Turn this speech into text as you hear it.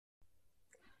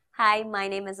Hi, my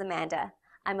name is Amanda.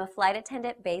 I'm a flight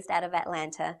attendant based out of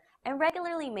Atlanta and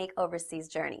regularly make overseas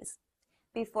journeys.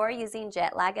 Before using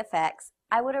jet lag effects,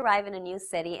 I would arrive in a new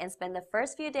city and spend the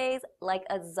first few days like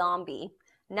a zombie,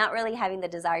 not really having the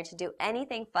desire to do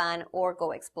anything fun or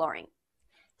go exploring.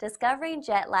 Discovering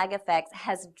jet lag effects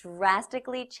has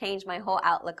drastically changed my whole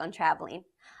outlook on traveling.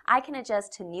 I can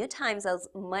adjust to new time zones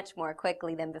much more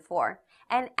quickly than before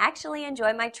and actually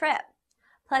enjoy my trip.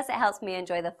 Plus, it helps me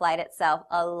enjoy the flight itself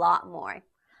a lot more.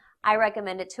 I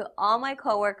recommend it to all my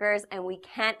coworkers, and we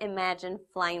can't imagine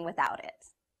flying without it.